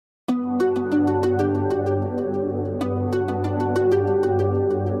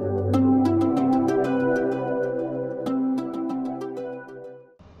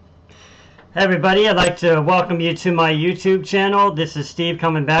Everybody, I'd like to welcome you to my YouTube channel. This is Steve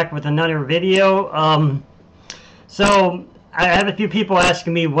coming back with another video. So I have a few people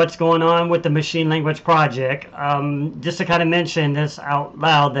asking me what's going on with the machine language project. Just to kind of mention this out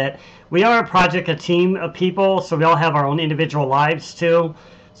loud, that we are a project, a team of people, so we all have our own individual lives too.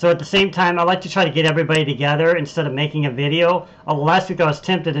 So at the same time, I like to try to get everybody together instead of making a video. Last week I was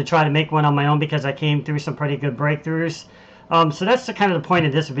tempted to try to make one on my own because I came through some pretty good breakthroughs. So that's kind of the point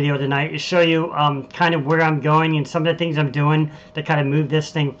of this video tonight, is show you kind of where I'm going and some of the things I'm doing to kind of move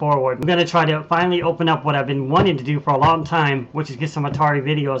this thing forward. I'm going to try to finally open up what I've been wanting to do for a long time, which is get some Atari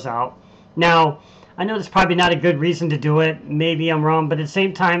videos out. Now, I know that's probably not a good reason to do it. Maybe I'm wrong, but at the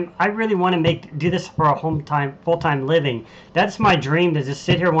same time, I really want to do this for a full-time living. That's my dream, to just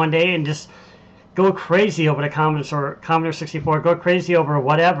sit here one day and just go crazy over the Commodore 64, go crazy over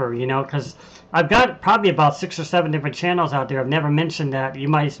whatever, you know, because I've got probably about 6 or 7 different channels out there. I've never mentioned that. You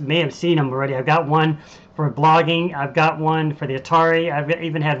may have seen them already. I've got one for blogging. I've got one for the Atari. I've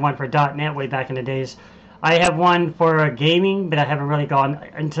even had one for .NET way back in the days. I have one for gaming, but I haven't really gone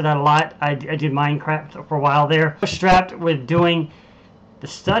into that a lot. I did Minecraft for a while there. I was strapped with doing the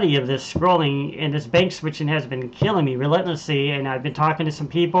study of this scrolling, and this bank switching has been killing me relentlessly, and I've been talking to some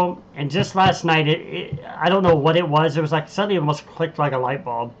people, and just last night, I don't know what it was. It was like suddenly it almost clicked like a light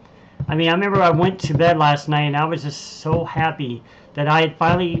bulb. I mean, I remember I went to bed last night and I was just so happy that I had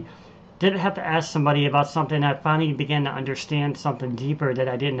finally didn't have to ask somebody about something. I finally began to understand something deeper that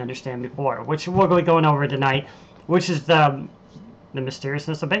I didn't understand before, which we'll be going over tonight, which is the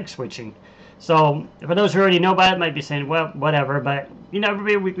mysteriousness of bank switching. So for those who already know about it, might be saying, well, whatever, but you know,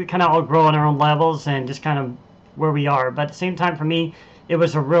 we kind of all grow on our own levels and just kind of where we are. But at the same time, for me, it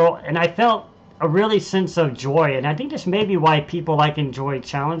was and I felt a really sense of joy, and I think this may be why people enjoy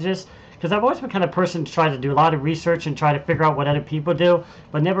challenges, because I've always been kind of person to try to do a lot of research and try to figure out what other people do,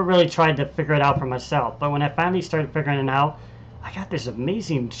 but never really tried to figure it out for myself. But when I finally started figuring it out, I got this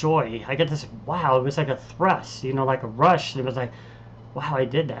amazing joy. I got this, wow, it was like a thrust, you know, like a rush. It was like, wow, I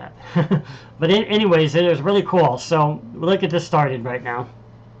did that. But anyways, it was really cool. So we'll get this started right now.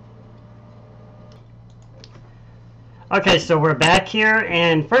 Okay, so we're back here,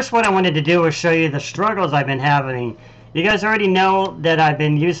 and first what I wanted to do was show you the struggles I've been having. You guys already know that I've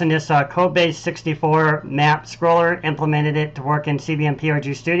been using this code-based 64 map scroller, implemented it to work in CBM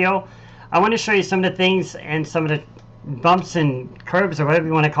PRG Studio. I want to show you some of the things and some of the bumps and curves, or whatever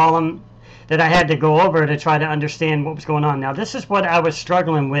you want to call them, that I had to go over to try to understand what was going on. Now, this is what I was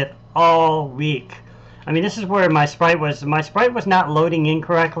struggling with all week. I mean, this is where my sprite was. My sprite was not loading in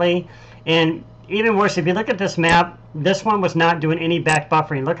correctly, and even worse, if you look at this map, this one was not doing any back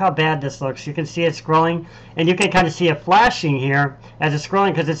buffering. Look how bad this looks. You can see it scrolling, and you can kind of see it flashing here as it's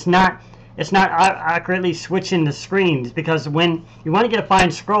scrolling, because it's not accurately switching the screens. Because when you want to get a fine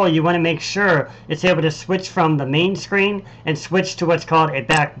scroll, you want to make sure it's able to switch from the main screen and switch to what's called a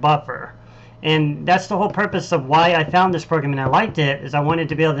back buffer. And that's the whole purpose of why I found this program and I liked it, is I wanted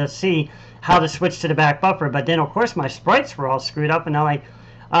to be able to see how to switch to the back buffer. But then, of course, my sprites were all screwed up, and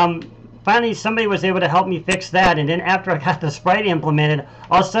finally, somebody was able to help me fix that, and then after I got the sprite implemented,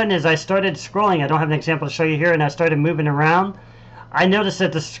 all of a sudden, as I started scrolling, I don't have an example to show you here, and I started moving around, I noticed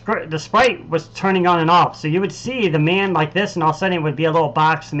that the sprite was turning on and off. So you would see the man like this, and all of a sudden it would be a little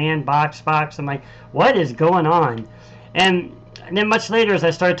box, man, box. I'm like, what is going on? And then much later, as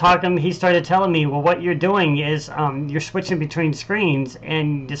I started talking to him, he started telling me, well, what you're doing is you're switching between screens,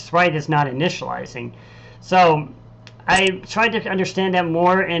 and the sprite is not initializing. So I tried to understand that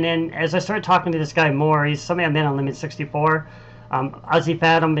more, and then as I started talking to this guy more, he's somebody I met on Limit 64, Ozzy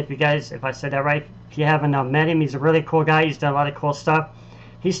Fathom, if I said that right. If you haven't met him, he's a really cool guy. He's done a lot of cool stuff.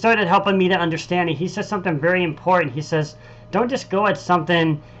 He started helping me to understand it. He said something very important. He says, don't just go at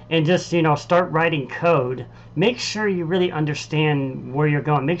something and just, you know, start writing code. Make sure you really understand where you're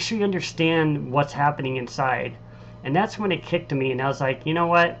going. Make sure you understand what's happening inside. And that's when it kicked to me, and I was like, you know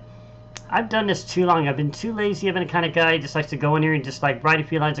what? I've done this too long. I've been too lazy. I've been the kind of guy who just likes to go in here and just write a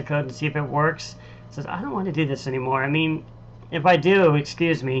few lines of code and see if it works. Says, I don't want to do this anymore. I mean, if I do,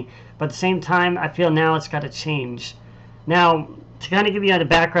 excuse me, but at the same time, I feel now it's got to change. Now, to kind of give you the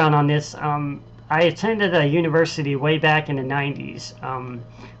background on this, I attended a university way back in the 90s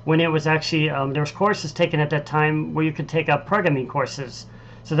when it was actually, there was courses taken at that time where you could take up programming courses.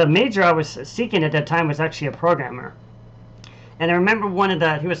 So the major I was seeking at that time was actually a programmer. And I remember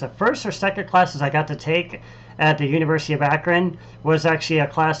he was the first or second classes I got to take at the University of Akron, was actually a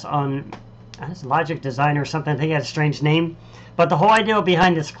class on logic design or something. I think it had a strange name. But the whole idea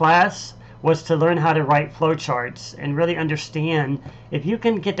behind this class was to learn how to write flowcharts and really understand if you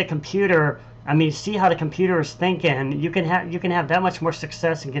can get the computer I mean, see how the computer is thinking. You can have that much more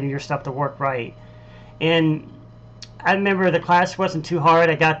success in getting your stuff to work right. And I remember the class wasn't too hard.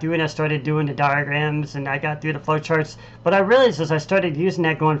 I got through and I started doing the diagrams and I got through the flowcharts. But I realized as I started using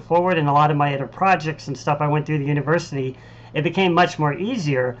that going forward in a lot of my other projects and stuff I went through the university, it became much more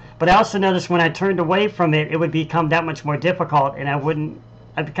easier. But I also noticed when I turned away from it, it would become that much more difficult, and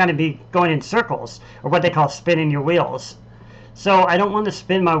I'd kind of be going in circles, or what they call spinning your wheels. So I don't want to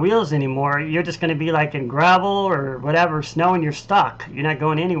spin my wheels anymore. You're just going to be like in gravel or whatever, snow, and you're stuck. You're not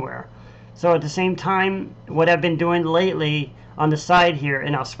going anywhere. So at the same time, what I've been doing lately on the side here,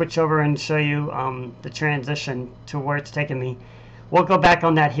 and I'll switch over and show you the transition to where it's taking me. We'll go back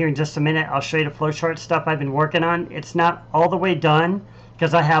on that here in just a minute. I'll show you the flowchart stuff I've been working on. It's not all the way done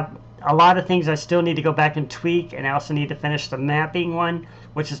because I have a lot of things I still need to go back and tweak, and I also need to finish the mapping one,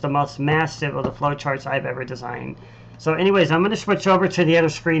 which is the most massive of the flowcharts I've ever designed. So anyways, I'm going to switch over to the other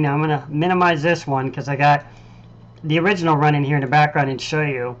screen now. I'm going to minimize this one because I got the original running here in the background and show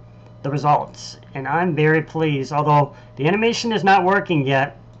you the results. And I'm very pleased, although the animation is not working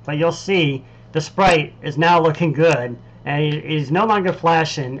yet, but you'll see the sprite is now looking good. And it is no longer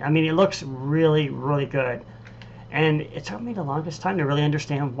flashing. I mean, it looks really, really good. And it took me the longest time to really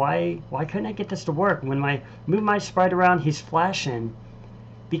understand why couldn't I get this to work? When I move my sprite around, he's flashing.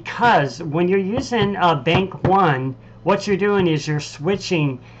 Because when you're using Bank 1, what you're doing is you're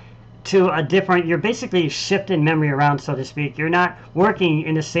switching to a different, you're basically shifting memory around, so to speak. You're not working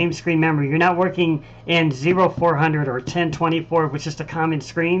in the same screen memory. You're not working in 0400 or 1024, which is the common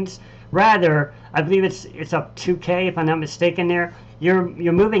screens. Rather, I believe it's up 2K if I'm not mistaken there. You're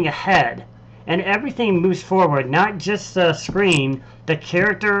moving ahead, and everything moves forward, not just the screen. The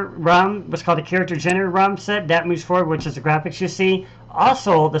character ROM, what's called the character generator ROM set, that moves forward, which is the graphics you see.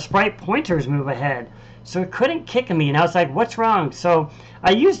 Also, the sprite pointers move ahead. So it couldn't kick me, and I was like, what's wrong? So I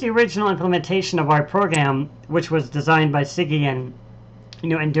used the original implementation of our program, which was designed by Siggy and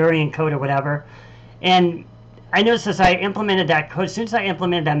Endurian Code or whatever. And I noticed as I implemented that code, as soon as I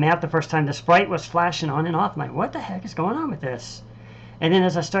implemented that map the first time, the sprite was flashing on and off. I'm like, what the heck is going on with this? And then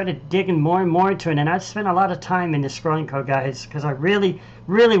as I started digging more and more into it, and I spent a lot of time in this scrolling code, guys, because I really,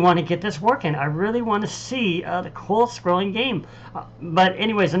 really want to get this working. I really want to see the cool scrolling game. But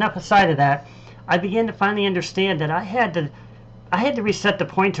anyways, enough aside of that, I began to finally understand that I had to reset the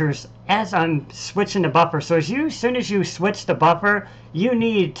pointers as I'm switching the buffer. So as soon as you switch the buffer, you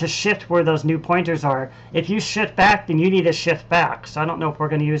need to shift where those new pointers are. If you shift back, then you need to shift back. So I don't know if we're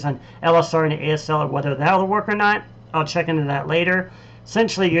going to use an LSR and an ASL or whether that'll work or not. I'll check into that later.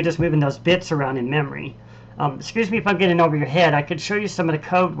 Essentially, you're just moving those bits around in memory. Excuse me if I'm getting over your head. I could show you some of the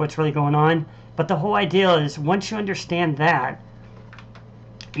code, what's really going on. But the whole idea is once you understand that,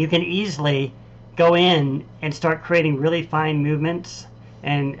 you can easily go in and start creating really fine movements.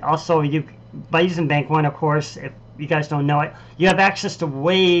 And also, by using Bank 1, of course, if you guys don't know it, you have access to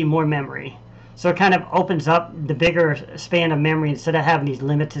way more memory. So it kind of opens up the bigger span of memory instead of having these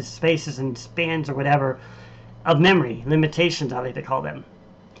limited spaces and spans or whatever of memory. Limitations, I like to call them.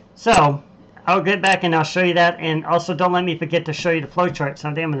 So I'll get back and I'll show you that. And also, don't let me forget to show you the flowchart. So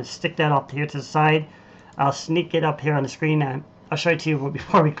I think I'm going to stick that up here to the side. I'll sneak it up here on the screen. I'll show it to you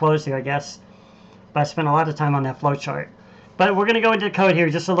before we close here, I guess. But I spent a lot of time on that flowchart. But we're going to go into the code here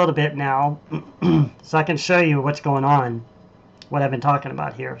just a little bit now so I can show you what's going on, what I've been talking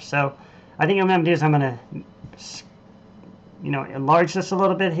about here. So I think what I'm going to do is I'm going to enlarge this a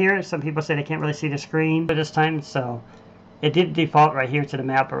little bit here. Some people say they can't really see the screen for this time, so it did default right here to the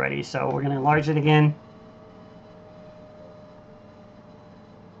map already. So we're going to enlarge it again.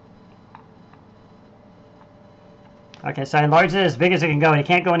 Okay, so I enlarged it as big as it can go. You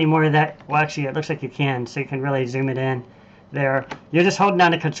can't go any more of that. Well, actually, it looks like you can, so you can really zoom it in there. You're just holding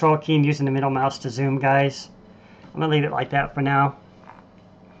down the control key and using the middle mouse to zoom, guys. I'm going to leave it like that for now.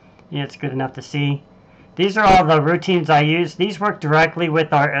 Yeah, it's good enough to see. These are all the routines I use. These work directly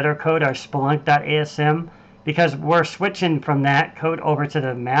with our editor code, our Spelunk.asm, because we're switching from that code over to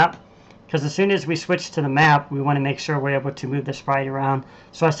the map. Because as soon as we switch to the map, we want to make sure we're able to move the sprite around.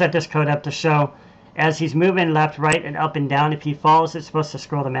 So I set this code up to show as he's moving left, right, and up and down. If he falls, it's supposed to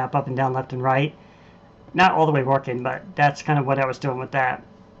scroll the map up and down, left and right. Not all the way working, but that's kind of what I was doing with that.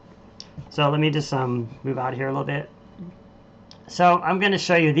 So let me just move out here a little bit. So I'm going to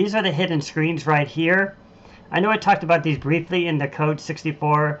show you, these are the hidden screens right here. I know I talked about these briefly in the code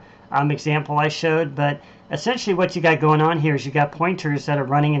 64 example I showed, but essentially what you got going on here is you got pointers that are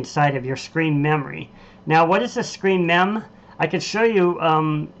running inside of your screen memory. Now, what is a screen mem? I could show you,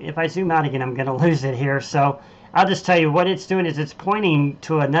 if I zoom out again, I'm going to lose it here. So I'll just tell you what it's doing is it's pointing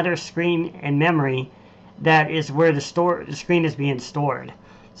to another screen in memory that is where the screen is being stored.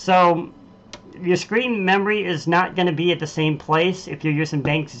 So your screen memory is not going to be at the same place if you're using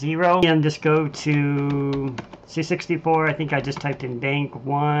bank 0. And just go to C64. I think I just typed in bank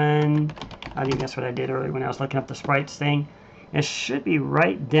 1. I think that's what I did earlier when I was looking up the sprites thing. It should be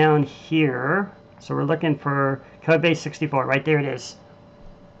right down here. So we're looking for Codebase 64. Right there it is.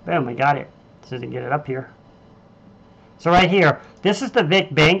 Boom, I got it. So I can get it up here. So right here, this is the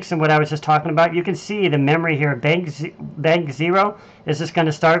VIC banks and what I was just talking about. You can see the memory here. Bank 0 is just going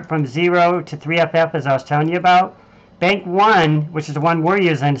to start from 0 to 3FF as I was telling you about. Bank 1, which is the one we're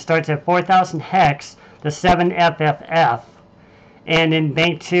using, starts at 4000 hex to 7FFF. And in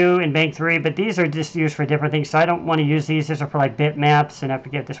bank 2 and bank 3, but these are just used for different things. So I don't want to use these. These are for like bitmaps, and I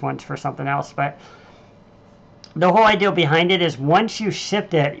forget this one's for something else. But the whole idea behind it is once you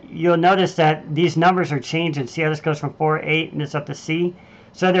shift it, you'll notice that these numbers are changing. See how this goes from 4, 8, and it's up to C?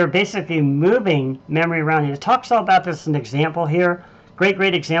 So they're basically moving memory around. And it talks all about this as an example here.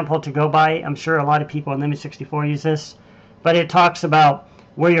 Great example to go by. I'm sure a lot of people in Limit 64 use this. But it talks about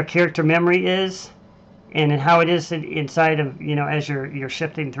where your character memory is and how it is inside of, you know, as you're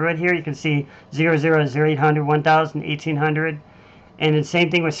shifting through it here. You can see 00, 0800, 1000, 1800. And the same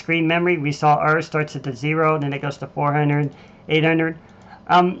thing with screen memory. We saw ours starts at the 0, then it goes to 400, 800.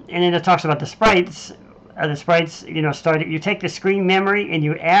 And then it talks about the sprites. The sprites, you know, you take the screen memory and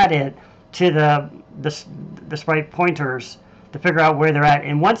you add it to the sprite pointers to figure out where they're at.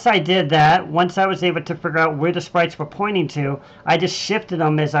 And once I did that, once I was able to figure out where the sprites were pointing to, I just shifted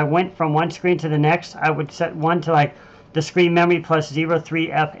them as I went from one screen to the next. I would set one to like the screen memory plus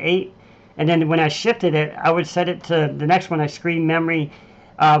 03F8. And then when I shifted it, I would set it to the next one, screen memory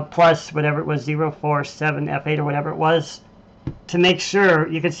plus whatever it was, 047F8 or whatever it was, to make sure,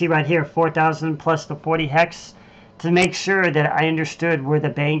 you can see right here, 4000 plus the 40 hex, to make sure that I understood where the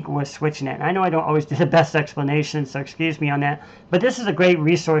bank was switching it. And I know I don't always do the best explanation, so excuse me on that. But this is a great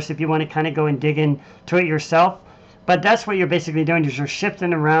resource if you want to kind of go and dig into it yourself. But that's what you're basically doing, is you're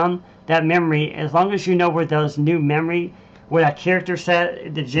shifting around that memory. As long as you know where those new memory, where that character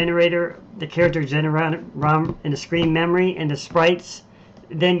set, the character generator ROM in the screen memory and the sprites,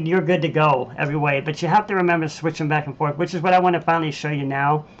 then you're good to go every way. But you have to remember to switch them back and forth, which is what I want to finally show you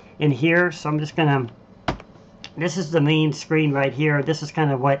now in here. So I'm just going to, this is the main screen right here. This is kind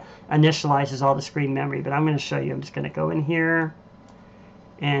of what initializes all the screen memory. But I'm going to show you. I'm just going to go in here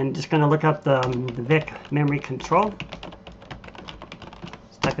and just going to look up the VIC memory control.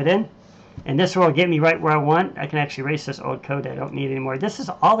 Let's type it in. And this will get me right where I want. I can actually erase this old code I don't need anymore. This is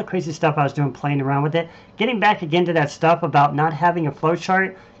all the crazy stuff I was doing playing around with it. Getting back again to that stuff about not having a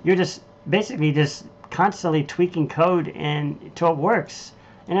flowchart. You're just basically just constantly tweaking code until it works.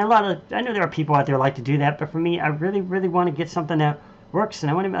 And I know there are people out there who like to do that, but for me, I really want to get something that works, and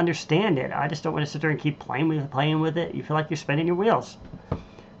I want to understand it. I just don't want to sit there and keep playing with it. You feel like you're spinning your wheels.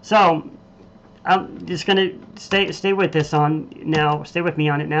 So I'm just going to stay with this on now. Stay with me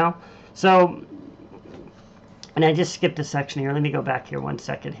on it now. So, and I just skipped a section here. Let me go back here 1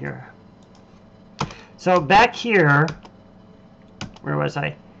 second here. So back here, where was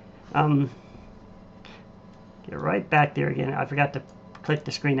I? Get right back there again. I forgot to click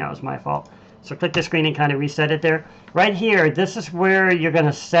the screen. That was my fault. So click the screen and kind of reset it there. Right here, this is where you're going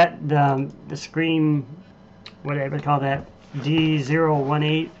to set the screen, whatever you call that,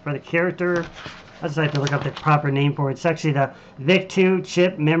 D018 for the character. I just have to look up the proper name for it. It's actually the VIC2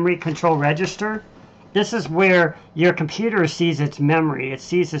 chip memory control register. This is where your computer sees its memory. It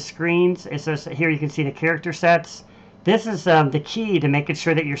sees the screens. It says here you can see the character sets. This is the key to making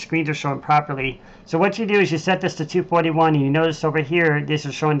sure that your screens are showing properly. So what you do is you set this to 241, and you notice over here this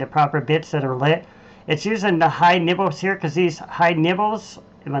is showing the proper bits that are lit. It's using the high nibbles here, because these high nibbles,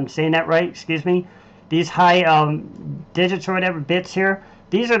 if I'm saying that right, excuse me, these high digits or whatever bits here,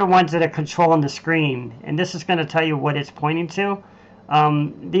 these are the ones that are controlling the screen, and this is going to tell you what it's pointing to.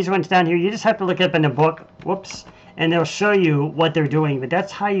 These ones down here, you just have to look up in the book, whoops, and they'll show you what they're doing. But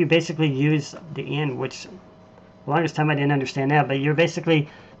that's how you basically use the AND, which the longest time I didn't understand that. But you're basically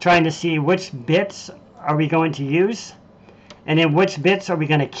trying to see which bits are we going to use, and then which bits are we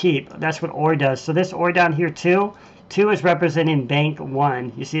going to keep. That's what OR does. So this OR down here, 2 is representing bank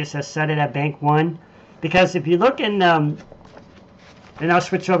 1. You see it says set it at bank 1. Because if you look in... and I'll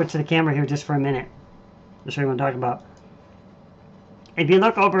switch over to the camera here just for a minute to show you what I'm talking about. If you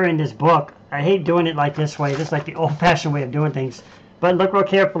look over in this book, I hate doing it like this way. This is like the old-fashioned way of doing things. But look real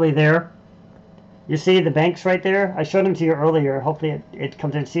carefully there. You see the banks right there? I showed them to you earlier. Hopefully it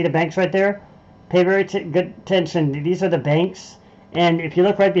comes in. See the banks right there? Pay very good attention. These are the banks. And if you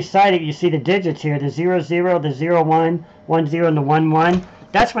look right beside it, you see the digits here. The 00, the 01, 10, and the 11.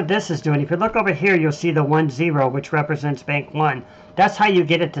 that's what this is doing. If you look over here, you'll see the 1 0, which represents bank 1. That's how you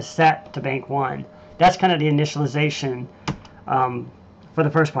get it to set to bank 1. That's kind of the initialization for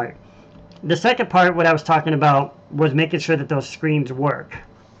the first part. The second part, what I was talking about, was making sure that those screens work.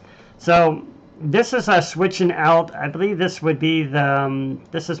 So this is switching out. I believe this would be the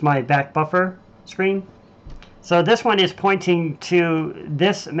this is my back buffer screen. So this one is pointing to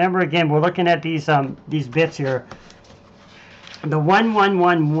this. Remember, again, we're looking at these bits here. The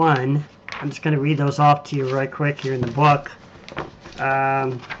 1111. I'm just going to read those off to you right quick here in the book.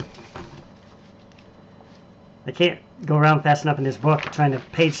 I can't go around fast enough in this book trying to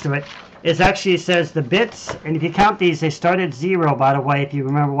page through it. It actually says the bits, and if you count these, they start at 0, by the way. If you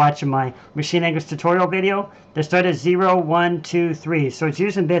remember watching my machine language tutorial video, they start at 0, 1, 2, 3. So it's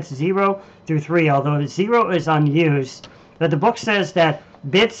using bits 0 through 3, although 0 is unused. But the book says that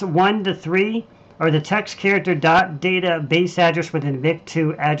bits 1 to 3 are the text character dot data base address within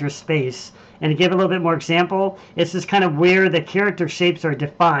VIC2 address space. And to give a little bit more example, it's just kind of where the character shapes are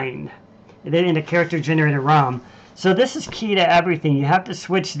defined in the character generated ROM. So this is key to everything. You have to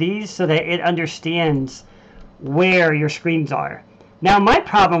switch these so that it understands where your screens are. Now my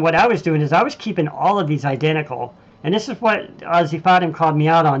problem, what I was doing is I was keeping all of these identical. And this is what Zifadim called me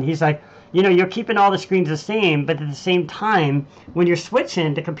out on. He's like, you know, you're keeping all the screens the same, but at the same time, when you're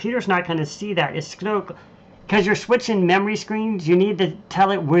switching, the computer's not going to see that. It's because you're switching memory screens, you need to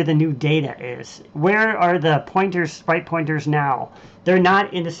tell it where the new data is. Where are the pointers, sprite pointers now? They're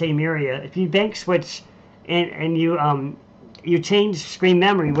not in the same area. If you bank switch and you change screen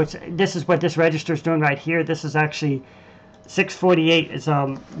memory, which this is what this register is doing right here. This is actually 648 is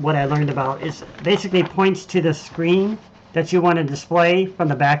what I learned about. It basically points to the screen that you want to display from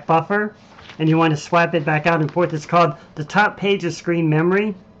the back buffer, and you want to swap it back out and forth. It's called the top page of screen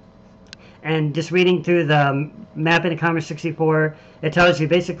memory. And just reading through the map in Commodore 64, it tells you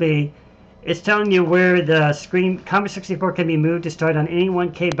basically, it's telling you where the screen Commodore 64 can be moved to start on any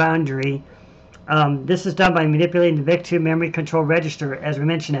 1K boundary. This is done by manipulating the VIC2 memory control register, as we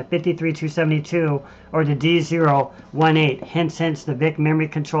mentioned, at 53272 or the D018. Hence the VIC memory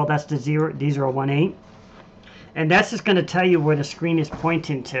control, that's the D018. And that's just going to tell you where the screen is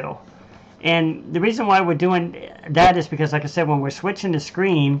pointing to. And the reason why we're doing that is because, like I said, when we're switching the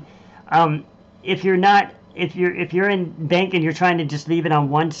screen, if you're in bank and you're trying to just leave it on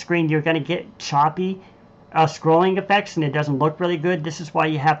one screen, you're going to get choppy scrolling effects, and it doesn't look really good. This is why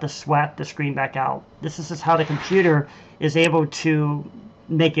you have to swap the screen back out. This is just how the computer is able to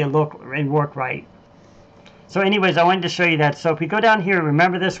make it look and work right. So anyways, I wanted to show you that. So if we go down here,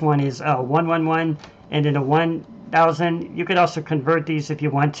 remember this one is 111 and then a 1000. You could also convert these if you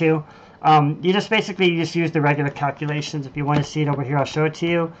want to. You just use the regular calculations. If you want to see it over here, I'll show it to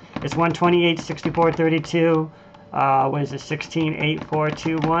you. It's 128, 64, 32. What is it? 16, 8, 4,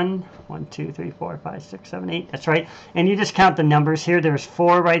 2, 1. 1, 2, 3, 4, 5, 6, 7, 8. That's right. And you just count the numbers here. There's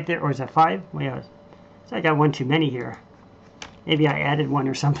 4 right there. Or is that 5? Well, yeah. So I got one too many here. Maybe I added one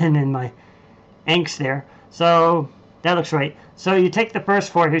or something in my angst there. So that looks right. So you take the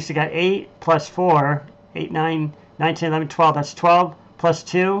first 4 here. So you got 8 plus 4. 8, 9, 9, 10, 11, 12. That's 12 plus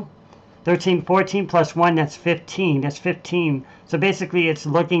 2. 13, 14 plus 1, that's 15. That's 15. So basically it's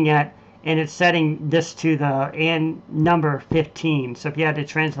looking at, and it's setting this to the and number 15. So if you had to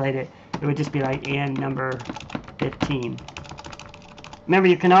translate it, it would just be like and number 15. Remember,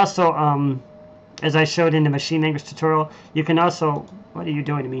 you can also, as I showed in the machine language tutorial, you can also, what are you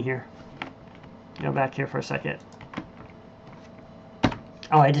doing to me here? Go back here for a second.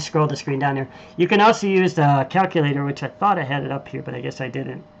 Oh, I just scrolled the screen down there. You can also use the calculator, which I thought I had it up here, but I guess I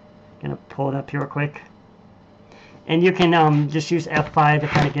didn't. Gonna pull it up here real quick, and you can just use F5 to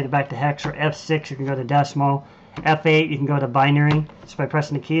kind of get it back to hex, or F6 you can go to decimal, F8 you can go to binary just by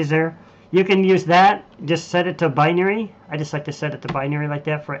pressing the keys there. You can use that, just set it to binary. I just like to set it to binary like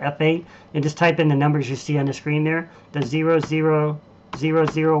that for F8, and just type in the numbers you see on the screen there, the 0, 0, 0,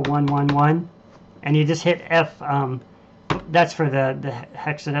 0, 1, 1, 1, and you just hit F. That's for the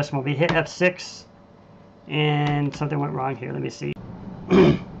hexadecimal. We hit F6, and something went wrong here. Let me see.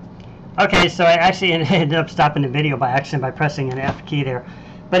 Okay, so I actually ended up stopping the video by accident by pressing an F key there.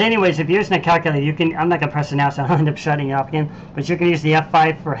 But anyways, if you're using a calculator, you can, I'm not going to press it now, so I'll end up shutting it off again. But you can use the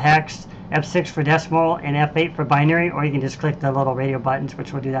F5 for hex, F6 for decimal, and F8 for binary, or you can just click the little radio buttons,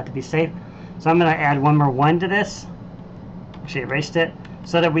 which will do that to be safe. So I'm going to add one more 1 to this. Actually erased it.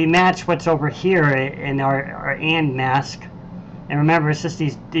 So that we match what's over here in our AND mask. And remember, it's just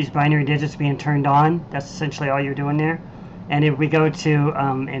these binary digits being turned on. That's essentially all you're doing there. And if we go to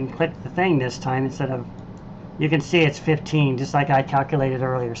and click the thing this time, instead of, you can see it's 15, just like I calculated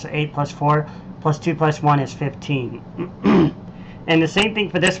earlier. So 8 plus 4 plus 2 plus 1 is 15. And the same thing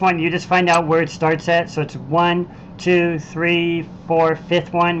for this one, you just find out where it starts at. So it's 1, 2, 3, 4,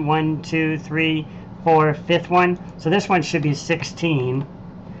 fifth one, 1, 2, 3, 4, fifth one. So this one should be 16.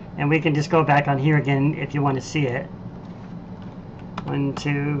 And we can just go back on here again if you want to see it. 1,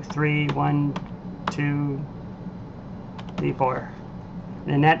 2, 3, 1, 2, 3, 4.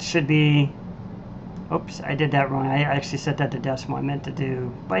 And that should be, oops, I did that wrong. I actually set that to decimal. I meant to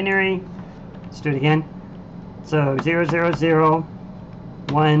do binary. Let's do it again. So 0, 0, 0,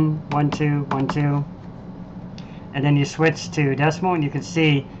 1, 1, 2, 1, 2. And then you switch to decimal and you can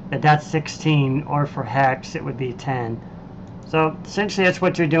see that that's 16, or for hex it would be 10. So essentially that's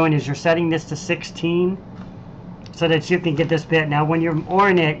what you're doing, is you're setting this to 16 so that you can get this bit. Now when you're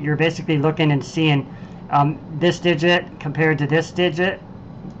ORing it, you're basically looking and seeing this digit compared to this digit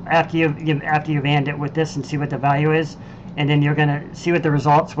after you've ANDed it with this and see what the value is, and then you're going to see what the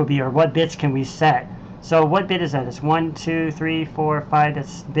results will be, or what bits can we set. So what bit is that? It's 1, 2, 3, 4, 5.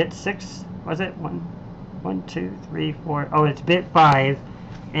 That's bit 6. Was it 1, 2, 3, 4? Oh, it's bit 5.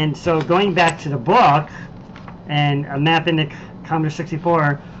 And so going back to the book and mapping the Commodore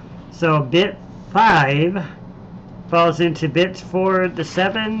 64, so bit 5 falls into bits 4 to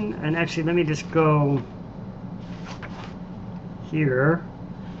 7. And actually, let me just go here.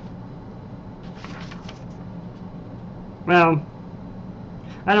 Well,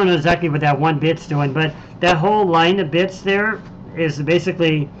 I don't know exactly what that one bit's doing, but that whole line of bits there is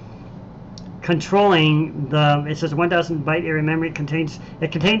basically controlling the, it says 1000 byte area memory. It contains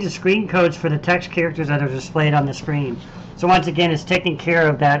the screen codes for the text characters that are displayed on the screen. So once again, it's taking care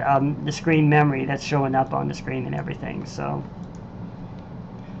of that the screen memory that's showing up on the screen and everything. So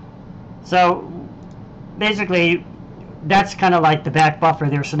basically that's kind of like the back buffer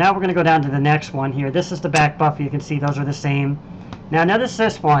there. So now we're going to go down to the next one here. This is the back buffer. You can see those are the same. Now notice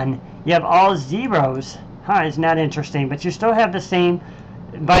this one, you have all zeros. Isn't that interesting? But you still have the same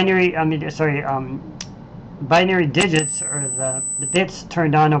binary, binary digits, or the bits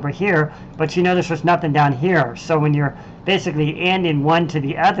turned on over here, but you notice there's nothing down here. So when you're basically ANDing one to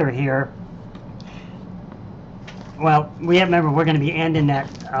the other here, well, remember we're going to be ANDing that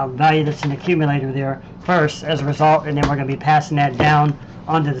value that's in the accumulator there first as a result, and then we're going to be passing that down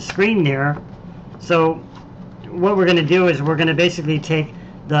onto the screen there. So what we're going to do is we're going to basically take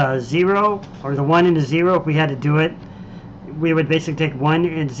the 0, or the 1 and the 0, if we had to do it, we would basically take 1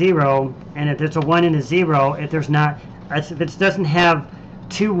 and 0, and if there's a 1 and a 0, if it doesn't have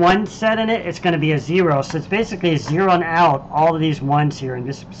 2 1s set in it, it's going to be a 0. So it's basically zeroing out all of these 1s here and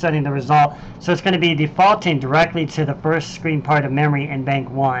just setting the result. So it's going to be defaulting directly to the first screen part of memory in bank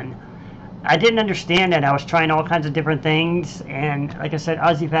 1. I didn't understand that. I was trying all kinds of different things, and like I said,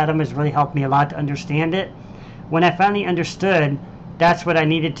 Ozzy Fathom has really helped me a lot to understand it. When I finally understood that's what I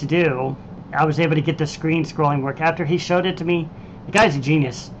needed to do, I was able to get the screen scrolling work. After he showed it to me, the guy's a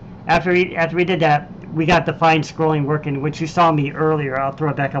genius. After we did that, we got the fine scrolling working, which you saw me earlier. I'll throw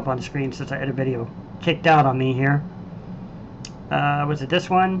it back up on the screen since I had a video kicked out on me here. Was it this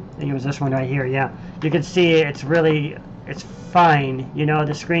one? I think it was this one right here. Yeah, you can see it's fine. You know,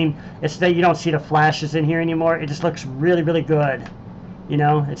 the screen, you don't see the flashes in here anymore. It just looks really, really good. You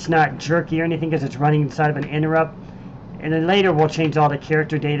know, it's not jerky or anything because it's running inside of an interrupt. And then later we'll change all the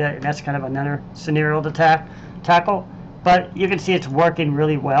character data, and that's kind of another scenario to tackle. But you can see it's working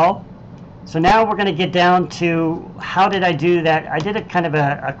really well. So now we're going to get down to how did I do that. I did a kind of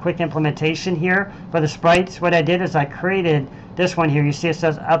a quick implementation here for the sprites. What I did is I created this one here. You see it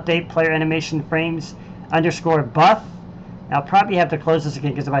says update player animation frames _ buff. Now I'll probably have to close this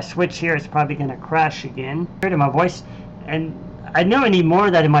again because if I switch here it's probably going to crash again. Heard my voice, and I know I need more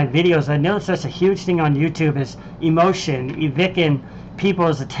of that in my videos. I know that's a huge thing on YouTube, is emotion, evoking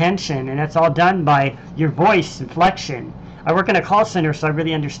people's attention, and that's all done by your voice inflection. I work in a call center, so I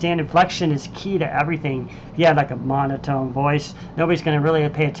really understand inflection is key to everything. If you have like a monotone voice, nobody's going to really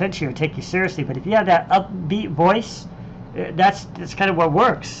pay attention or take you seriously. But if you have that upbeat voice, that's kind of what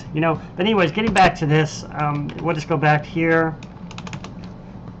works, you know. But anyways, getting back to this, we'll just go back here.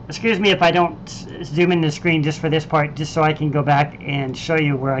 Excuse me if I don't zoom in the screen just for this part, just so I can go back and show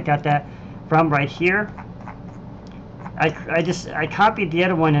you where I got that from right here. I copied the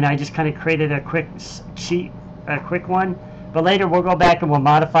other one and I just kind of created a quick sheet, a quick one. But later we'll go back and we'll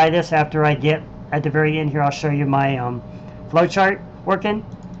modify this after I get at the very end here. I'll show you my flowchart working.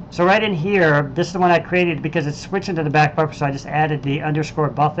 So right in here, this is the one I created because it's switching to the back buffer, so I just added the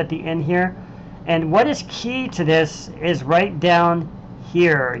 _ buff at the end here. And what is key to this is right down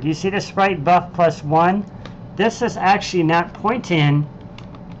here. Do you see the sprite buff +1? This is actually not pointing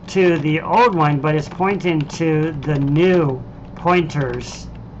to the old one, but it's pointing to the new pointers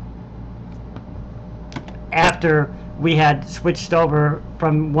after we had switched over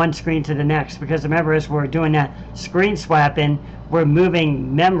from one screen to the next, because remember, as we're doing that screen swapping, we're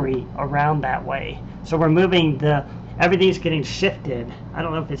moving memory around that way. So we're moving everything's getting shifted. I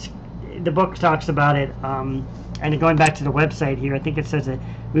don't know if it's, the book talks about it, and going back to the website here, I think it says it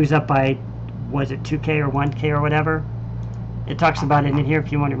moves up by, was it 2K or 1K or whatever? It talks about it in here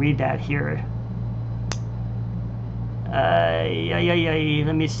if you want to read that here.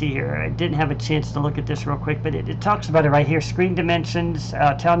 Let me see here. I didn't have a chance to look at this real quick, but it talks about it right here. Screen dimensions,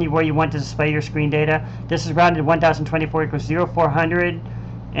 telling you where you want to display your screen data. This is rounded 1024 equals 0400,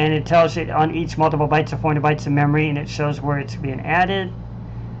 and it tells you on each multiple bytes of 400 bytes of memory, and it shows where it's being added.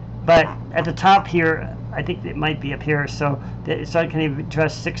 But at the top here, I think it might be up here, so it can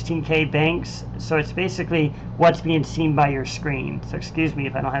address 16K banks. So it's basically what's being seen by your screen. So excuse me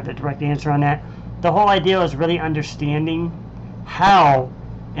if I don't have the direct answer on that. The whole idea is really understanding how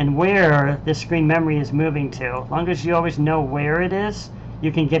and where the screen memory is moving to. As long as you always know where it is,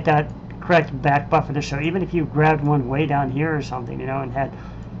 you can get that correct back buffer to show. Even if you grabbed one way down here or something, you know, and had,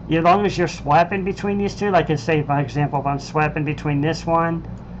 as long as you're swapping between these two, like I say, for example, if I'm swapping between this one,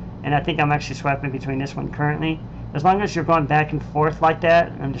 and I think I'm actually swapping between this one currently, as long as you're going back and forth like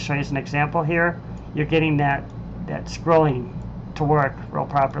that, and to show you as an example here, you're getting that scrolling to work real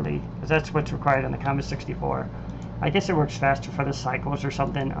properly, because that's what's required on the Commodore 64. I guess it works faster for the cycles or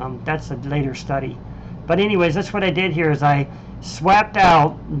something. That's a later study. But anyways, that's what I did here, is I swapped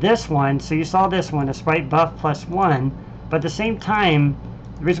out this one. So you saw this one, a sprite buff plus 1. But at the same time,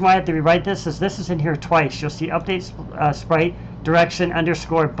 the reason why I have to rewrite this is in here twice. You'll see update sprite direction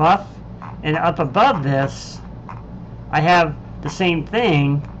underscore buff. And up above this, I have the same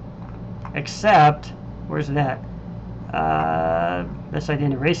thing, except, where's that? This I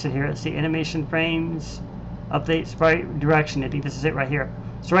didn't erase it here. Let's see, animation frames, update sprite direction. I think this is it right here.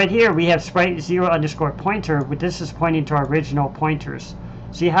 So right here we have sprite 0 underscore pointer, but this is pointing to our original pointers.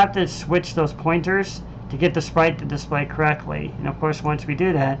 So you have to switch those pointers to get the sprite to display correctly. And of course, once we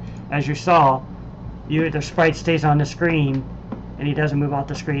do that, as you saw, the sprite stays on the screen and he doesn't move off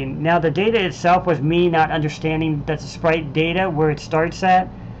the screen. Now the data itself was me not understanding that the sprite data, where it starts at.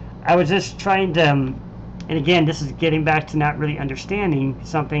 I was just trying to, and again, this is getting back to not really understanding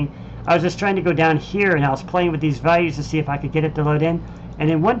something. I was just trying to go down here, and I was playing with these values to see if I could get it to load in. And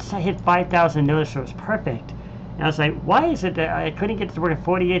then once I hit 5,000, notice it was perfect. And I was like, why is it that I couldn't get it to work at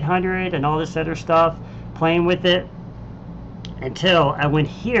 4,800 and all this other stuff, playing with it, until I went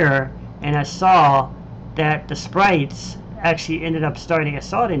here and I saw that the sprites actually ended up starting. I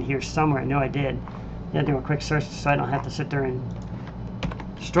saw it in here somewhere. I know I did. I'm going to do a quick search so I don't have to sit there and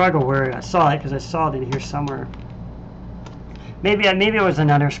struggle where I saw it, because I saw it in here somewhere. Maybe it was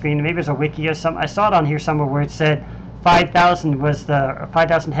another screen. Maybe it was a wiki or something. I saw it on here somewhere where it said 5,000 was the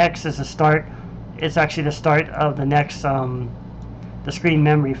 5,000 hex is the start. It's actually the start of the next the screen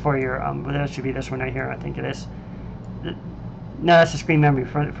memory for your well, that should be this one right here. I think it is. No, that's the screen memory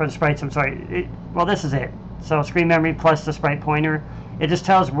for the sprites. I'm sorry. Well, this is it. So screen memory plus the sprite pointer. It just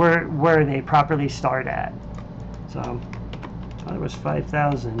tells where they properly start at. So. It was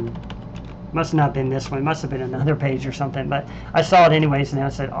 5,000. Must not have been this one. Must have been another page or something. But I saw it anyways, and I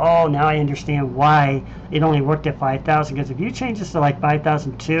said, oh, now I understand why it only worked at 5,000. Because if you change this to like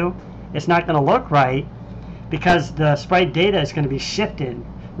 5,002, it's not going to look right, because the sprite data is going to be shifted.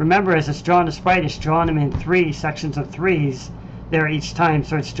 Remember, as it's drawing the sprite, it's drawing them in 3 sections of 3s there each time.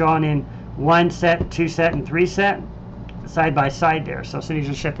 So it's drawn in 1 set, 2 set, and 3 set side by side there. So as soon as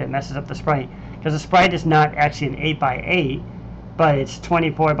you shift it, it messes up the sprite. Because the sprite is not actually an 8 by 8. But it's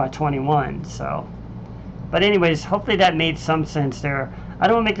 24 by 21, so. But anyways, hopefully that made some sense there. I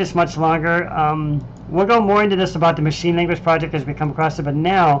don't want to make this much longer. We'll go more into this about the machine language project as we come across it, but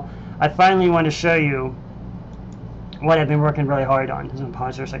now I finally want to show you what I've been working really hard on. I'm going to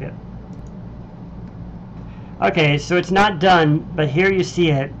pause for a second. Okay, so it's not done, but here you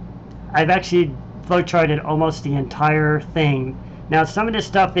see it. I've actually flowcharted almost the entire thing. Now some of this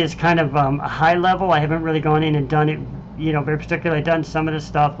stuff is kind of a high level. I haven't really gone in and done it, you know, very particularly. I've done some of the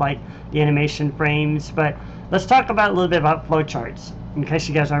stuff like the animation frames, but let's talk about a little bit about flowcharts in case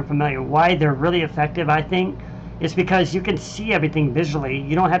you guys aren't familiar. Why they're really effective, I think, is because you can see everything visually.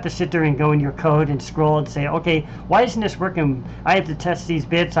 You don't have to sit there and go in your code and scroll and say, okay, why isn't this working? I have to test these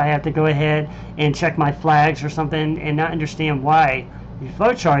bits. I have to go ahead and check my flags or something and not understand why. You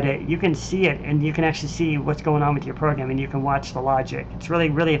flowchart it, you can see it, and you can actually see what's going on with your program, and you can watch the logic. It's really,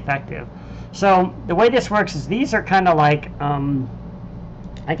 really effective. So the way this works is these are kind of like,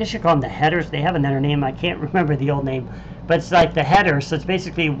 I guess you call them the headers. They have another name. I can't remember the old name. But it's like the headers. So it's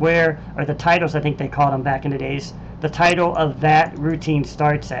basically where, or the titles, I think they called them back in the days. The title of that routine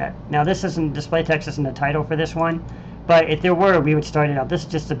starts at. Now this isn't, display text isn't the title for this one. But if there were, we would start it out. This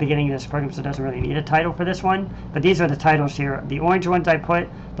is just the beginning of this program, so it doesn't really need a title for this one. But these are the titles here. The orange ones I put,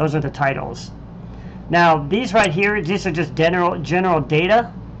 those are the titles. Now, these right here, these are just general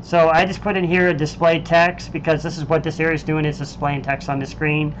data. So I just put in here display text because this is what this area is doing, is displaying text on the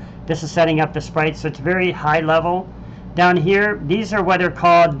screen. This is setting up the sprites, so it's very high level. Down here, these are what are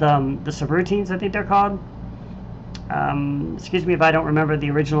called the subroutines, I think they're called. Excuse me if I don't remember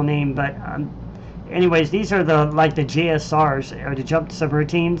the original name, but anyways, these are the JSRs, or the jump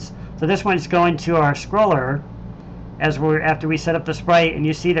subroutines. So this one is going to our scroller after we set up the sprite, and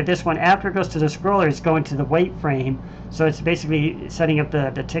you see that this one, after it goes to the scroller, is going to the wait frame. So it's basically setting up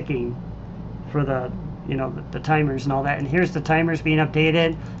the ticking for the the timers and all that. And here's the timers being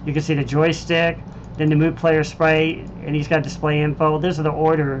updated. You can see the joystick, then the move player sprite, and he's got display info. This is the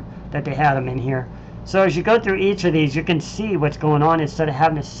order that they had them in here. So as you go through each of these, you can see what's going on instead of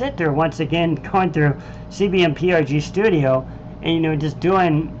having to sit there once again going through CBM PRG Studio and just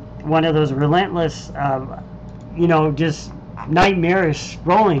doing one of those relentless just nightmarish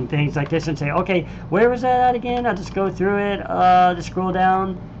scrolling things like this and say, okay, where was that at again? I'll just go through it, just scroll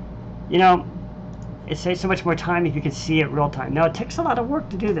down. It saves so much more time if you can see it real time. Now, it takes a lot of work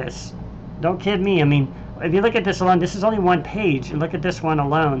to do this. Don't kid me. I mean, if you look at this alone, this is only one page, and look at this one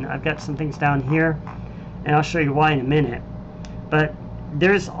alone. I've got some things down here, and I'll show you why in a minute. But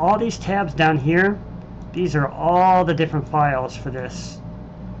there's all these tabs down here. These are all the different files for this.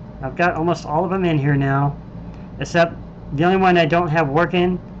 I've got almost all of them in here now, except the only one I don't have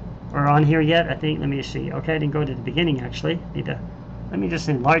working or on here yet, I think. Let me see. Okay, I didn't go to the beginning actually. Let me just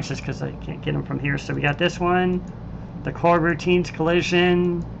enlarge this because I can't get them from here. So we got this one, the core routines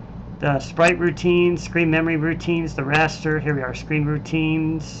collision, the sprite routines, screen memory routines, the raster. Here we are, screen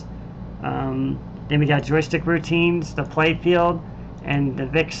routines. Then we got joystick routines, the play field, and the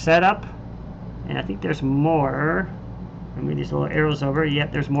VIX setup. And I think there's more. Let me move these little arrows over.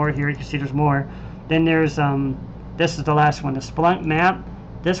 Yep, there's more here. You can see there's more. Then there's this is the last one, the Splunk map.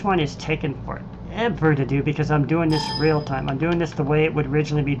 This one is taking forever to do because I'm doing this real time. I'm doing this the way it would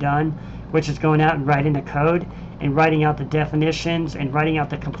originally be done, which is going out and writing the code and writing out the definitions and writing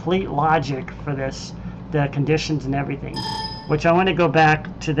out the complete logic for this, the conditions and everything. Which I want to go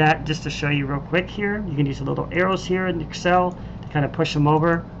back to that just to show you real quick here. You can use the little arrows here in Excel to kind of push them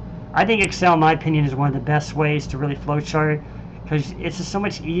over. I think Excel, in my opinion, is one of the best ways to really flowchart, because it's just so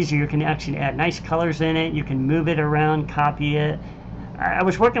much easier. You can actually add nice colors in it. You can move it around, copy it. I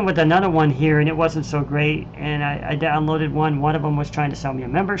was working with another one here, and it wasn't so great, and I downloaded one. One of them was trying to sell me a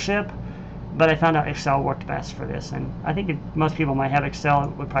membership, but I found out Excel worked best for this, and I think if most people might have Excel,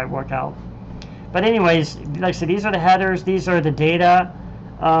 it would probably work out. But anyways, like I said, these are the headers. These are the data.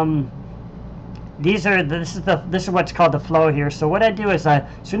 This is what's called the flow here. So what I do is, as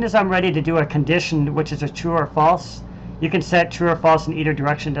soon as I'm ready to do a condition, which is a true or false, you can set true or false in either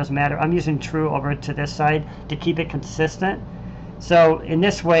direction, doesn't matter. I'm using true over to this side to keep it consistent. So in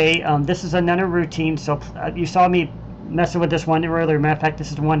this way, this is another routine. So you saw me messing with this one earlier. Matter of fact, this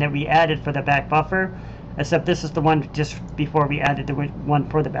is the one that we added for the back buffer, except this is the one just before we added the one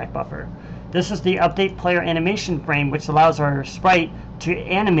for the back buffer. This is the update player animation frame, which allows our sprite to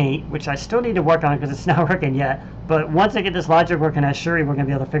animate, which I still need to work on because it's not working yet. But once I get this logic working, I assure you we're going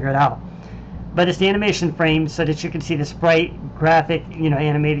to be able to figure it out. But it's the animation frame so that you can see the sprite graphic,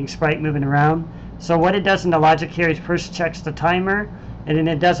 animating sprite moving around. So what it does in the logic here is first checks the timer, and then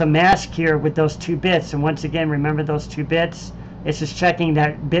it does a mask here with those 2 bits. And once again, remember those 2 bits. It's just checking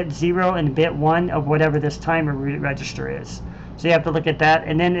that bit 0 and bit 1 of whatever this timer register is. So you have to look at that,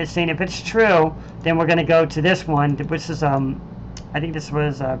 and then it's saying if it's true, then we're going to go to this one, which is I think this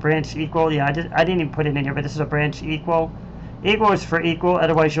was branch equal. Yeah, I didn't even put it in here, but this is a branch equal. Equal is for equal,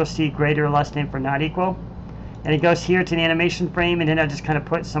 otherwise you'll see greater or less than for not equal. And it goes here to the animation frame, and then I just kind of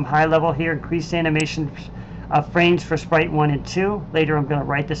put some high level here, increase animation frames for sprite 1 and 2. Later I'm going to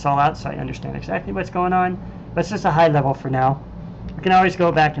write this all out so I understand exactly what's going on, but it's just a high level for now. We can always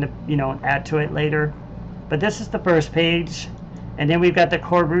go back and add to it later. But this is the first page, and then we've got the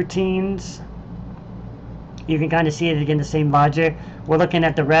core routines. You can kind of see it again, the same logic. We're looking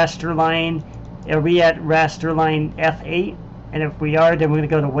at the raster line. Are we at raster line F8? And if we are, then we're going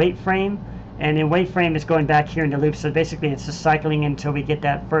to go to wait frame. And then wait frame is going back here in the loop. So basically it's just cycling until we get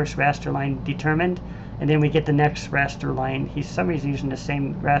that first raster line determined. And then we get the next raster line. He's for some reason using the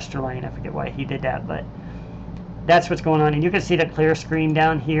same raster line. I forget why he did that, but that's what's going on. And you can see the clear screen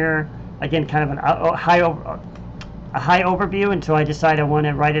down here. Again, kind of a high overview until I decide I want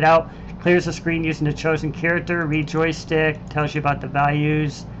to write it out. Clears the screen using the chosen character. Read joystick. Tells you about the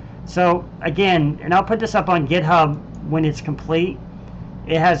values. So again, and I'll put this up on GitHub when it's complete.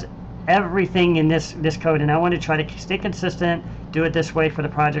 It has everything in this code, and I want to try to stay consistent, do it this way for the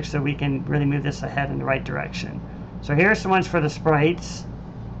project so we can really move this ahead in the right direction. So here's the ones for the sprites,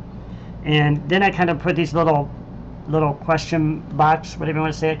 and then I kind of put these little question box, whatever you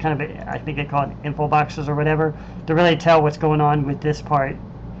want to say it, kind of, I think they call it info boxes or whatever, to really tell what's going on with this part.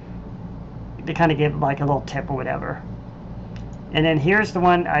 They kind of give like a little tip or whatever. And then here's the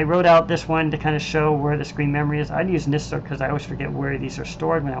one, I wrote out this one to kind of show where the screen memory is. I'm using this because I always forget where these are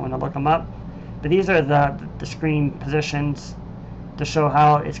stored when I want to look them up. But these are the screen positions to show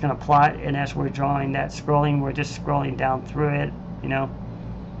how it's going to plot, and as we're drawing that scrolling, we're just scrolling down through it, you know.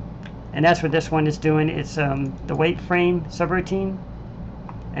 And that's what this one is doing. It's the wait frame subroutine.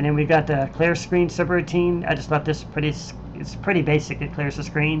 And then we got the clear screen subroutine. I just left this it's pretty basic. It clears the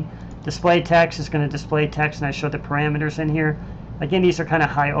screen. Display text is going to display text, and I showed the parameters in here. Again, these are kind of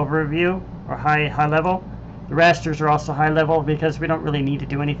high overview or high level. The rasters are also high level because we don't really need to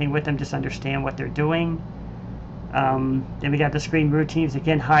do anything with them, just understand what they're doing. Then we got the screen routines,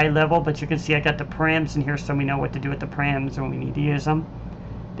 again high level, but you can see I got the params in here so we know what to do with the params when we need to use them.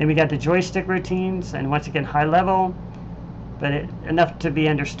 Then we got the joystick routines, and once again high level, but enough to be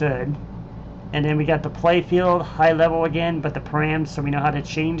understood. And then we got the play field, high level again, but the params so we know how to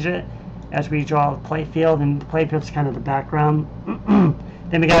change it as we draw the play field, and the play field is kind of the background.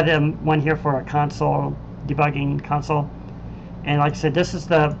 Then we got one here for a console, debugging console. And like I said, this is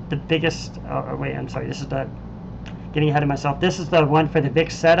the biggest, wait, I'm sorry, this is the, getting ahead of myself. This is the one for the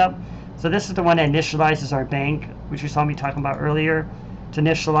big setup. So this is the one that initializes our bank, which you saw me talking about earlier, to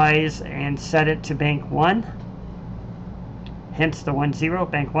initialize and set it to bank 1. Hence the 10,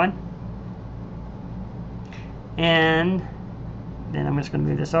 bank 1. And then I'm just going to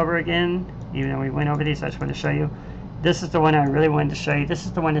move this over again, even though we went over these. I just want to show you. This is the one I really wanted to show you. This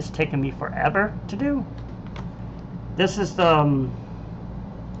is the one that's taken me forever to do. This is the, I'm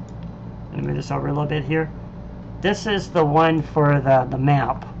going to move this over a little bit here. This is the one for the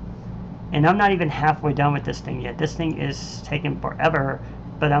map. And I'm not even halfway done with this thing yet. This thing is taking forever,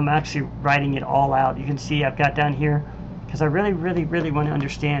 but I'm actually writing it all out. You can see I've got down here, because I really want to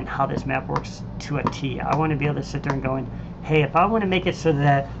understand how this map works to a T. I want to be able to sit there and going, hey, if I want to make it so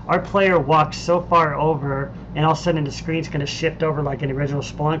that our player walks so far over and all of a sudden the screen's going to shift over like an original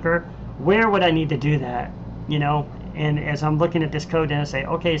Spelunker, where would I need to do that? You know, and as I'm looking at this code and I say,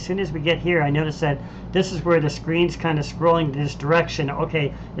 okay, as soon as we get here, I notice that this is where the screen's kind of scrolling this direction.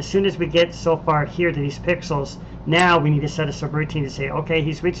 Okay, as soon as we get so far here to these pixels, now we need to set a subroutine to say, okay,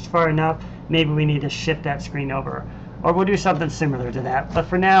 he's reached far enough, maybe we need to shift that screen over. Or we'll do something similar to that. But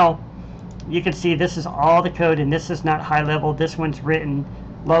for now, you can see this is all the code, and this is not high level. This one's written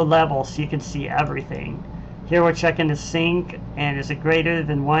low level, so you can see everything. Here we're checking the sync, and is it greater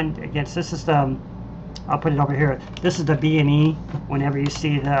than 1? Again, so this is the, I'll put it over here. This is the B and E. Whenever you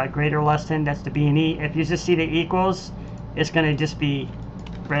see the greater or less than, that's the B and E. If you just see the equals, it's going to just be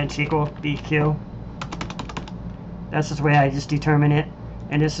branch equal, BQ. That's just the way I just determine it.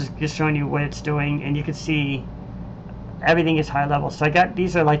 And this is just showing you what it's doing, and you can see everything is high level. So I got,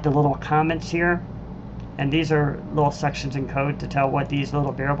 these are like the little comments here, and these are little sections in code to tell what these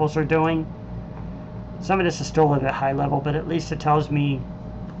little variables are doing. Some of this is still a bit high level, but at least it tells me,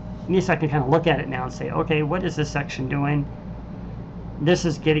 at least I can kind of look at it now and say, okay, what is this section doing? This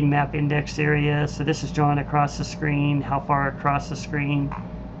is getting map index area, so this is drawn across the screen, how far across the screen.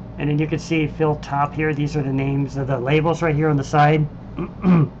 And then you can see fill top here, these are the names of the labels right here on the side.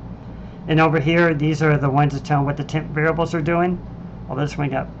 And over here, these are the ones that tell what the temp variables are doing. Well, this one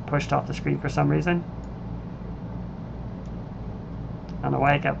got pushed off the screen for some reason. I don't know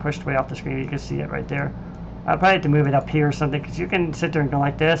why it got pushed way off the screen. You can see it right there. I'll probably have to move it up here or something, because you can sit there and go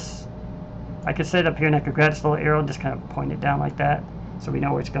like this. I could sit up here and I could grab this little arrow and just kind of point it down like that, so we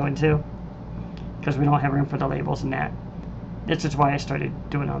know where it's going to, because we don't have room for the labels and that. This is why I started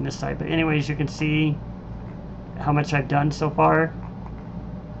doing it on this side. But anyways, you can see how much I've done so far.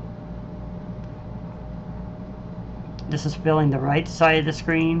 This is filling the right side of the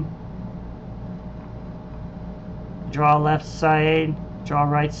screen. Draw left side, draw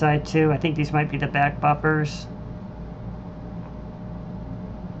right side too. I think these might be the back buffers.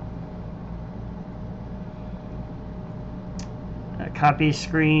 Copy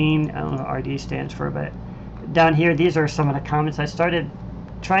screen, I don't know what RD stands for, but down here, these are some of the comments. I started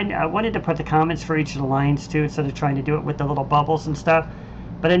trying, I wanted to put the comments for each of the lines too, instead of trying to do it with the little bubbles and stuff.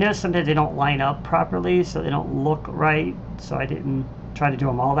 But I noticed sometimes they don't line up properly, so they don't look right, so I didn't try to do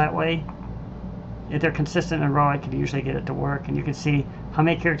them all that way. If they're consistent in a row, I could usually get it to work. And you can see how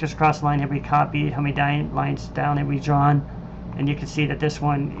many characters across the line have we copied, how many lines down have we drawn. And you can see that this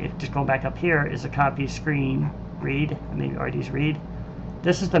one, just going back up here, is a copy screen read, maybe RD's read.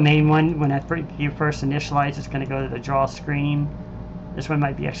 This is the main one. When you first initialize, it's going to go to the draw screen. This one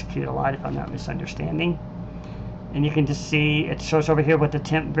might be executed a lot if I'm not misunderstanding. And you can just see it shows over here what the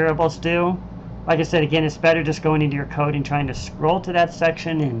temp variables do. Like I said, again, it's better just going into your code and trying to scroll to that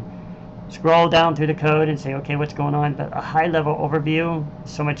section and scroll down through the code and say, okay, what's going on? But a high-level overview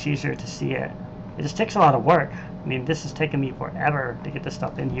is so much easier to see it. It just takes a lot of work. I mean, this has taken me forever to get this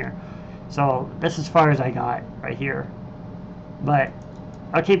stuff in here. So this is as far as I got right here. But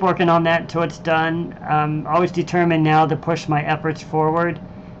I'll keep working on that until it's done. Always determined now to push my efforts forward.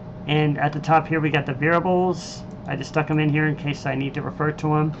 And at the top here, we got the variables. I just stuck them in here in case I need to refer to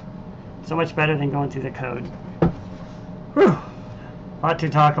them. So much better than going through the code. Whew. A lot to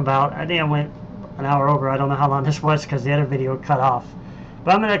talk about. I think I went an hour over. I don't know how long this was because the other video cut off.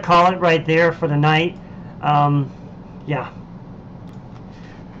 But I'm going to call it right there for the night. Yeah.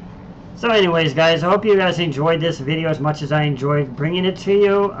 So anyways, guys, I hope you guys enjoyed this video as much as I enjoyed bringing it to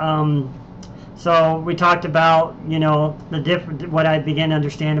you. So we talked about, you know, what I began to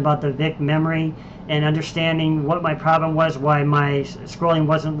understand about the VIC memory and understanding what my problem was, why my scrolling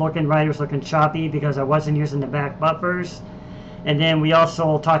wasn't looking right, it was looking choppy because I wasn't using the back buffers. And then we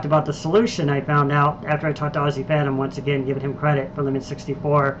also talked about the solution I found out after I talked to Ozzy Phantom, once again giving him credit for Limit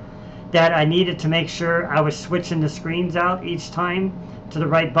 64, that I needed to make sure I was switching the screens out each time to the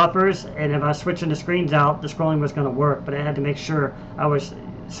right buffers, and if I was switching the screens out, the scrolling was going to work, but I had to make sure I was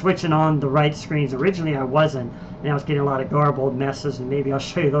switching on the right screens. Originally I wasn't, and I was getting a lot of garbled messes, and maybe I'll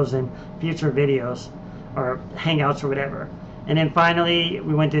show you those in future videos or Hangouts or whatever. And then finally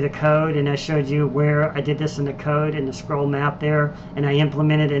we went through the code, and I showed you where I did this in the code in the scroll map there, and I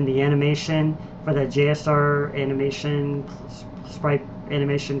implemented in the animation for the JSR animation, sprite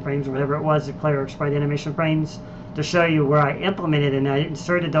animation frames, or whatever it was, the player sprite animation frames, to show you where I implemented, and I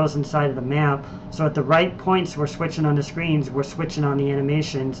inserted those inside of the map, so at the right points we're switching on the screens, we're switching on the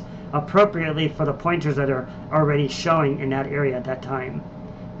animations appropriately for the pointers that are already showing in that area at that time.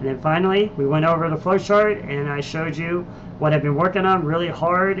 And then finally we went over the flowchart, and I showed you what I've been working on really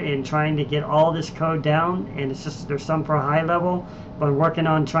hard in trying to get all this code down, and it's just there's some for a high level, but I'm working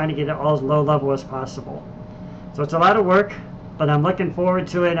on trying to get it all as low level as possible. So it's a lot of work, but I'm looking forward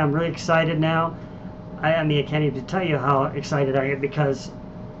to it. I'm really excited now. I mean, I can't even tell you how excited I am because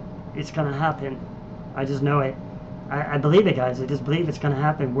it's going to happen. I just know it. I believe it, guys. I just believe it's going to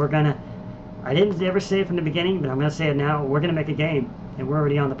happen. We're going to, I didn't ever say it from the beginning, but I'm going to say it now. We're going to make a game, and we're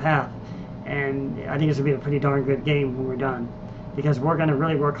already on the path. And I think it's going to be a pretty darn good game when we're done. Because we're going to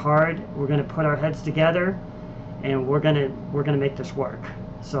really work hard. We're going to put our heads together, and we're going to make this work.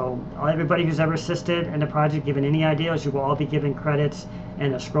 So everybody who's ever assisted in the project, given any ideas, you will all be given credits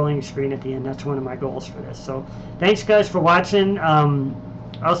and a scrolling screen at the end. That's one of my goals for this. So thanks guys for watching.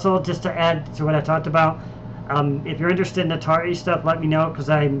 Also, just to add to what I talked about, if you're interested in Atari stuff, let me know, because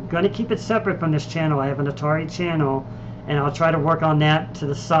I'm going to keep it separate from this channel. I have an Atari channel, and I'll try to work on that to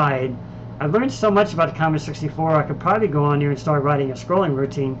the side. I've learned so much about the Commodore 64, I could probably go on here and start writing a scrolling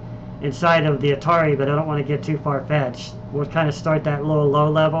routine inside of the Atari, but I don't want to get too far-fetched. We'll kind of start that little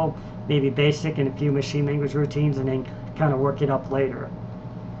low level, maybe basic and a few machine language routines, and then kind of work it up later.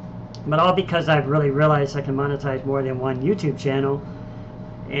 But all because I've really realized I can monetize more than one YouTube channel,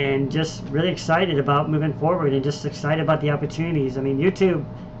 and just really excited about moving forward, and just excited about the opportunities. I mean, YouTube,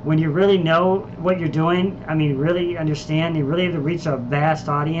 when you really know what you're doing, I mean, really understand, you really have to reach a vast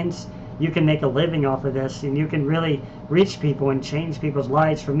audience, you can make a living off of this, and you can really reach people and change people's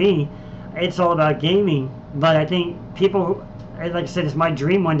lives. For me, it's all about gaming, but I think people, like I said, it's my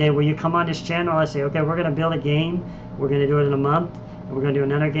dream one day where you come on this channel, I say, okay, we're going to build a game, we're going to do it in a month, and we're going to do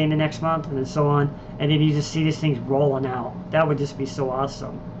another game the next month, and then so on, and then you just see these things rolling out. That would just be so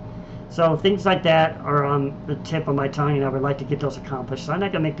awesome. So things like that are on the tip of my tongue, and I would like to get those accomplished. So I'm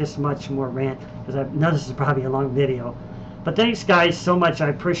not going to make this much more rant, because I know this is probably a long video. But thanks guys so much, I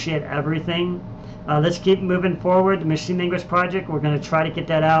appreciate everything. Let's keep moving forward. The Machine Language Project, we're going to try to get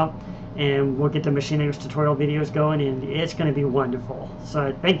that out, and we'll get the Machine Language tutorial videos going, and it's going to be wonderful.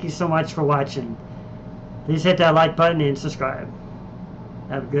 So thank you so much for watching. Please hit that like button and subscribe.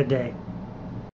 Have a good day.